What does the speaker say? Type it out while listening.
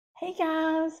Hey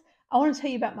guys, I want to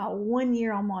tell you about my 1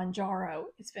 year on Mounjaro.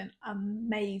 It's been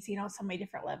amazing on so many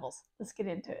different levels. Let's get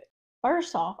into it.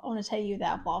 First off, I want to tell you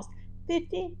that I've lost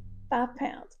 55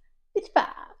 pounds. 55,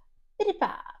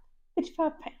 55,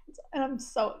 55 pounds. And I'm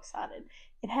so excited.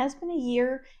 It has been a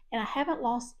year and I haven't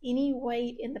lost any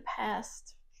weight in the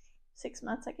past 6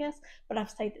 months, I guess, but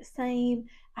I've stayed the same.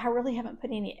 I really haven't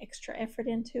put any extra effort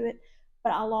into it,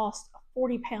 but I lost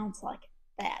 40 pounds like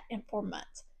that in 4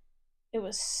 months. It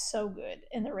was so good.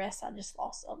 And the rest I just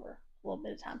lost over a little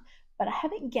bit of time. But I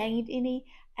haven't gained any.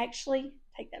 Actually,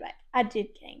 take that back. I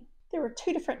did gain. There were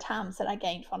two different times that I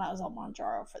gained when I was on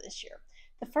Mounjaro for this year.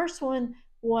 The first one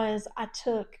was I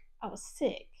was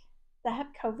sick. Did I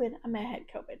have COVID? I may have had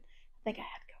COVID. I think I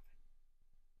had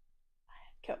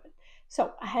COVID.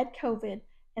 So I had COVID.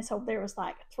 And so there was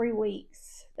like 3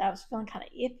 weeks that I was feeling kind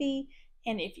of iffy.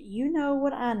 And if you know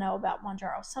what I know about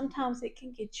Mounjaro, sometimes it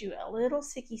can get you a little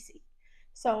sicky sick.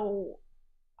 So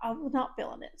I was not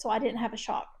feeling it. So I didn't have a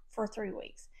shot for 3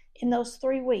 weeks. In those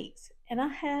 3 weeks, and I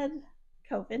had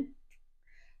COVID,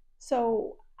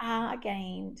 so I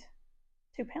gained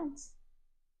 2 pounds.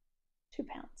 2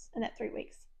 pounds in that 3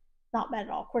 weeks. Not bad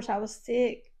at all. Of course, I was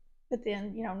sick, but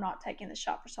then, not taking the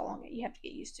shot for so long, you have to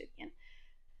get used to it again.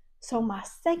 So my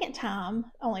second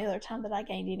time, only other time that I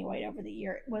gained any weight over the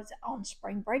year, was on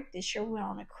spring break this year. We went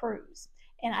on a cruise,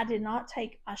 and I did not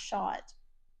take my shot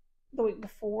the week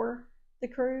before the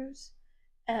cruise,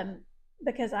 um,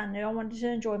 because I knew I wanted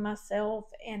to enjoy myself.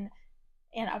 I'm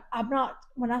not,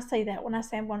 when I say that, when I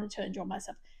say I wanted to enjoy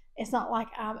myself, it's not like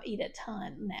I eat a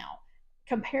ton now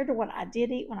compared to what I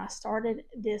did eat when I started.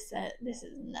 This is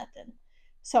nothing.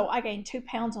 So I gained 2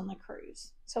 pounds on the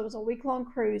cruise. So it was a week-long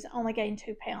cruise. I only gained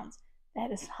 2 pounds.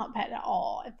 That is not bad at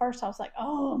all. At first I was like,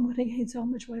 oh, I'm going to gain so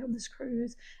much weight on this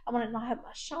cruise. I'm going to not have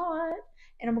my shot,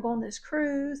 and I'm going to go on this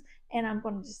cruise, and I'm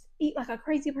going to just eat like a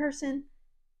crazy person.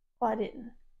 Well, I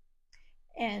didn't.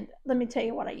 And let me tell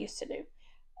you what I used to do.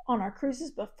 On our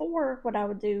cruises before, what I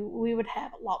would do, we would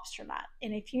have lobster night.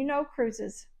 And if you know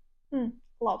cruises,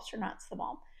 lobster night's the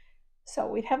bomb. So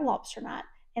we'd have lobster night,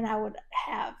 and I would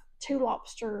have 2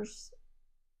 lobsters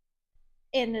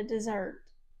and a dessert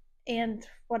and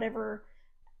whatever,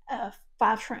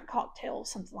 5 shrimp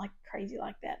cocktails, something like crazy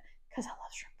like that. Because I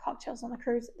love shrimp cocktails on the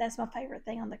cruise. That's my favorite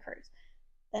thing on the cruise.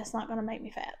 That's not going to make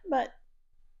me fat, but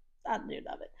I do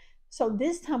love it. So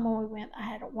this time when we went, I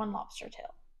had 1 lobster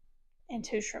tail and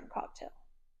 2 shrimp cocktail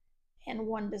and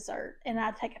 1 dessert. And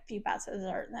I'd take a few bites of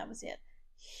dessert, and that was it.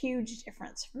 Huge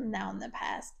difference from now in the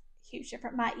past. Huge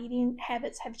difference. My eating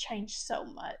habits have changed so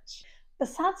much.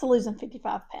 Besides losing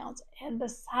 55 pounds, and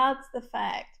besides the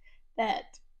fact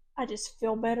that I just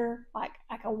feel better, like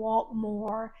I can walk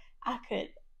more, I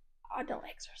don't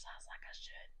exercise like I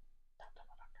should. Don't tell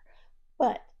my doctor.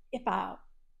 But if I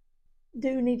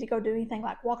do need to go do anything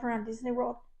like walk around Disney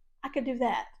World, I could do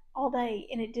that all day,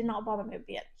 and it did not bother me a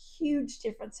bit. Huge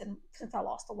difference since I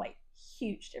lost the weight.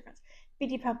 Huge difference.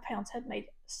 55 pounds had made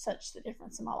such the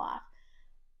difference in my life.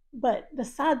 But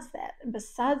besides that, and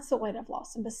besides the weight I've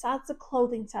lost, and besides the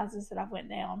clothing sizes that I've went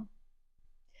down,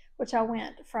 which I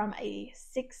went from a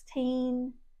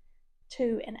 16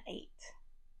 to an 8,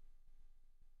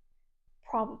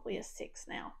 probably a 6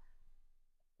 now,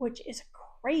 which is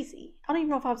crazy. I don't even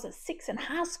know if I was a 6 in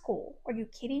high school. Are you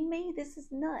kidding me? This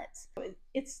is nuts.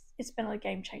 It's been a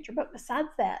game changer. But besides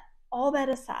that, all that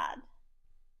aside,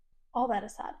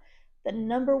 the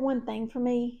number one thing for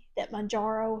me that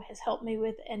Mounjaro has helped me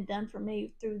with and done for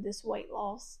me through this weight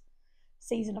loss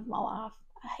season of my life.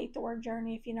 I hate the word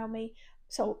journey if you know me.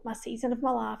 So my season of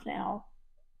my life now,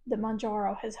 the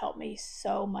Mounjaro has helped me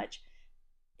so much,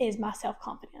 is my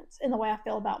self-confidence and the way I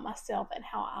feel about myself and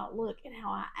how I look and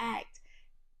how I act.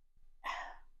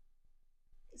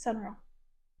 It's unreal.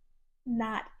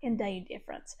 Night and day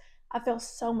difference. I feel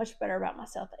so much better about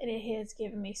myself, and it has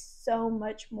given me so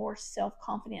much more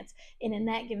self-confidence, and in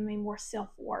that given me more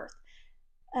self-worth.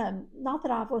 Not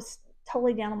that I was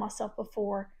totally down on myself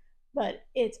before, but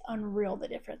it's unreal, the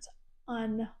difference.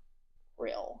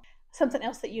 Unreal. Something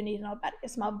else that you need to know about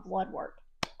is my blood work.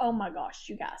 Oh my gosh,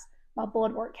 you guys. My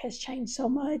blood work has changed so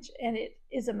much, and it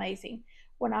is amazing.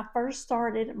 When I first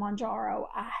started Mounjaro,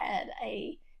 I had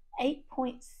a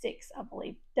 8.6, I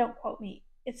believe. Don't quote me.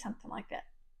 It's something like that.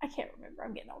 I can't remember.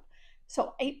 I'm getting old.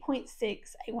 So 8.6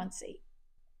 A1C.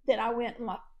 Then I went on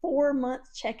my 4-month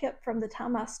checkup from the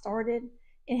time I started,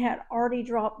 and had already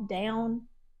dropped down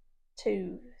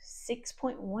to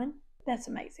 6.1. That's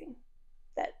amazing.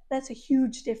 That's a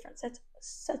huge difference. That's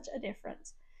such a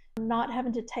difference. Not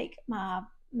having to take my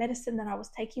medicine that I was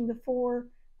taking before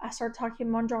I started taking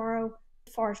Mounjaro.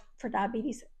 As far as for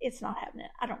diabetes, it's not happening.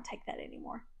 I don't take that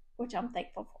anymore, which I'm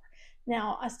thankful for.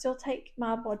 Now, I still take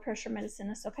my blood pressure medicine.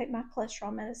 I still take my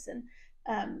cholesterol medicine.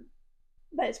 Um,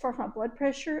 but as far as my blood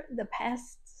pressure, the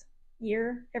past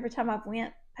year, every time I've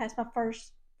went past my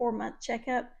first 4 month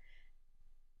checkup,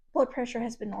 blood pressure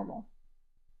has been normal.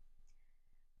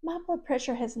 My blood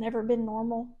pressure has never been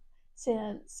normal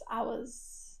since I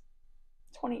was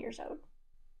 20 years old.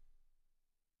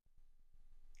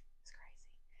 It's crazy.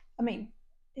 I mean,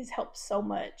 it's helped so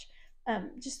much.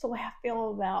 Just the way I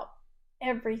feel about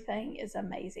everything is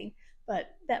amazing.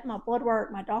 But that my blood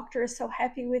work, my doctor is so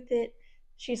happy with it.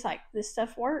 She's like, this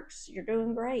stuff works. You're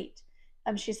doing great.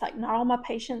 She's like, not all my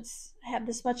patients have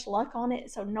this much luck on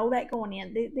it. So know that going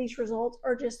in. These results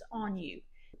are just on you.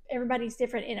 Everybody's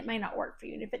different and it may not work for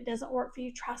you. And if it doesn't work for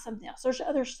you, try something else. There's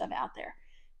other stuff out there,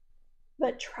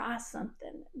 but try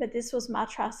something. But this was my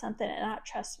try something, and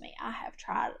trust me, I have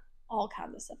tried all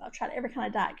kinds of stuff. I've tried every kind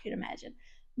of diet you could imagine.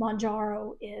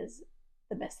 Mounjaro is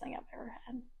the best thing I've ever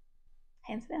had,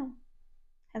 hands down,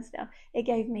 hands down. It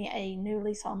gave me a new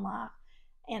lease on life,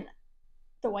 and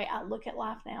the way I look at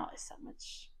life now is so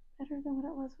much better than what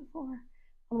it was before.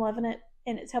 I'm loving it,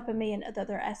 and it's helping me in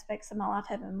other aspects of my life,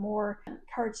 having more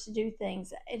courage to do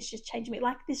things. It's just changed me,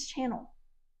 like this channel.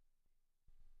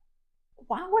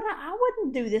 Why would I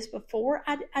wouldn't do this before.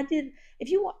 I did.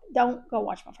 If you don't, go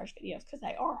watch my first videos because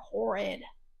they are horrid,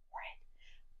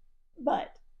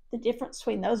 but the difference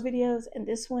between those videos and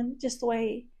this one, just the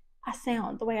way I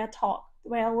sound, the way I talk, the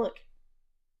way I look,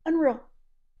 unreal,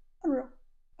 unreal,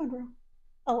 unreal.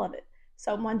 I love it.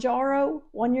 So Mounjaro,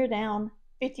 1 year down,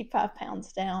 55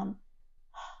 pounds down.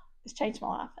 It's changed my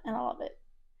life, and I love it.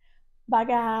 Bye,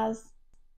 guys.